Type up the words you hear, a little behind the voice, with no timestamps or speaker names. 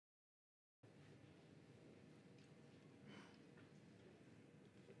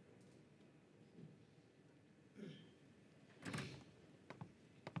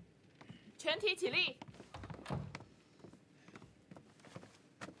全体起立。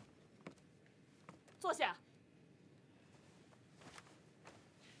坐下。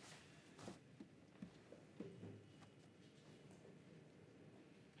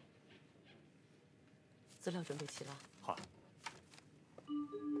资料准备齐了。好。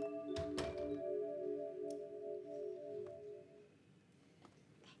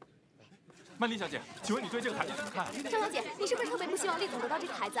曼丽小姐，请问你对这个孩子怎么看？张小姐，你是不是特别不希望厉总得到这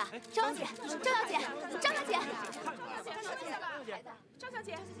个孩子啊？张小姐，张小姐，张小姐，张小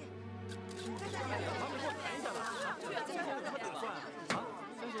姐，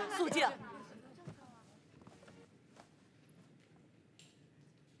肃静。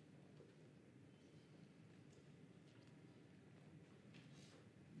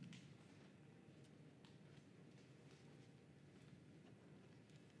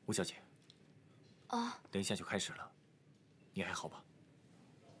吴小姐。 啊，等一下就开始了，你还好吧？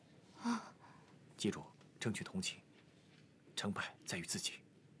啊，记住，争取同情，成败在于自己。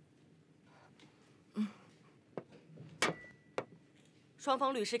嗯。双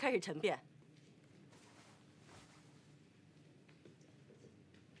方律师开始陈辩。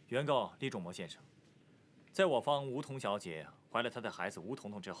原告厉仲谋先生，在我方吴彤小姐怀了她的孩子吴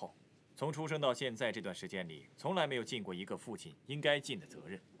彤彤之后，从出生到现在这段时间里，从来没有尽过一个父亲应该尽的责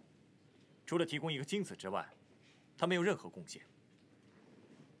任。 除了提供一个精子之外，他没有任何贡献。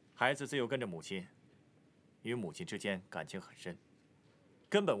孩子自幼跟着母亲，与母亲之间感情很深，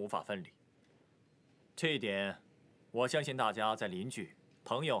根本无法分离。这一点，我相信大家在邻居、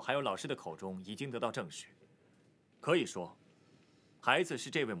朋友还有老师的口中已经得到证实。可以说，孩子是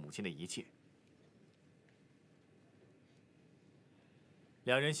这位母亲的一切。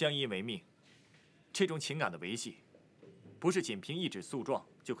两人相依为命，这种情感的维系，不是仅凭一纸诉状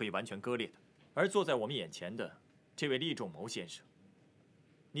就可以完全割裂的。 而坐在我们眼前的这位厉仲谋先生，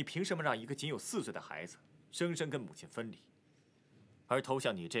你凭什么让一个仅有4岁的孩子生生跟母亲分离，而投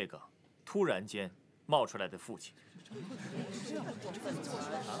向你这个突然间冒出来的父亲？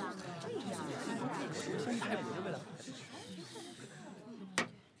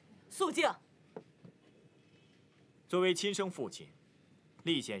肃静。作为亲生父亲，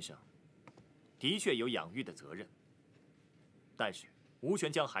厉先生的确有养育的责任，但是。 无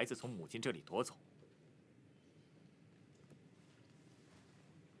权将孩子从母亲这里夺走。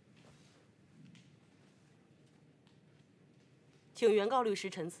请原告律师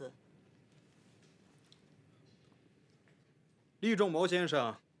陈词。厉仲谋先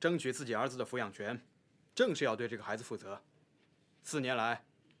生争取自己儿子的抚养权，正是要对这个孩子负责。4年来，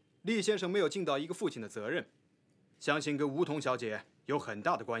厉先生没有尽到一个父亲的责任，相信跟吴彤小姐有很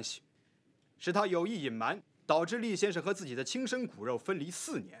大的关系，是他有意隐瞒。 导致厉先生和自己的亲生骨肉分离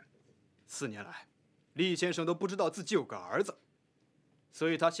4年，4年来，厉先生都不知道自己有个儿子，所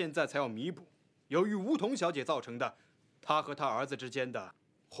以他现在才要弥补由于吴彤小姐造成的他和他儿子之间的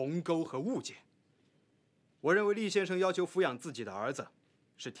鸿沟和误解。我认为厉先生要求抚养自己的儿子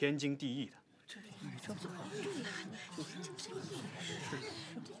是天经地义的。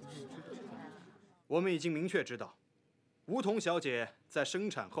我们已经明确知道，吴彤小姐在生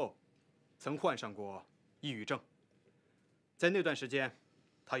产后曾患上过 抑郁症，在那段时间，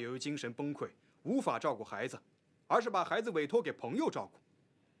他由于精神崩溃，无法照顾孩子，而是把孩子委托给朋友照顾。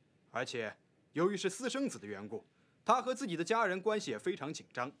而且，由于是私生子的缘故，他和自己的家人关系也非常紧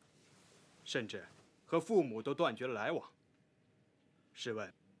张，甚至和父母都断绝了来往。试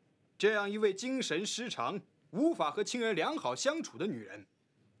问，这样一位精神失常、无法和亲人良好相处的女人，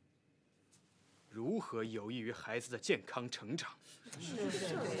如何有益于孩子的健康成长？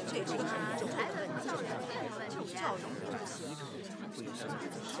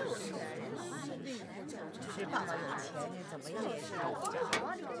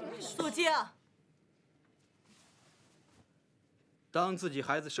 肃静。当自己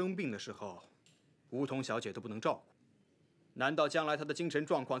孩子生病的时候，吴彤小姐都不能照顾，难道将来她的精神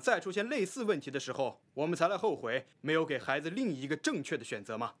状况再出现类似问题的时候，我们才来后悔没有给孩子另一个正确的选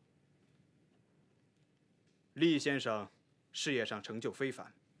择吗？厉先生事业上成就非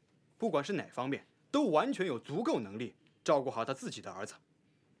凡，不管是哪方面，都完全有足够能力照顾好他自己的儿子。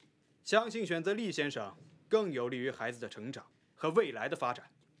相信选择厉先生更有利于孩子的成长和未来的发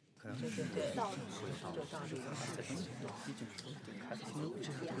展。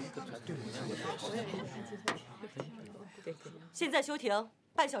现在休庭，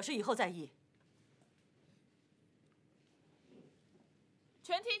半小时以后再议。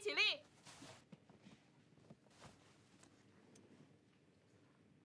全体起立。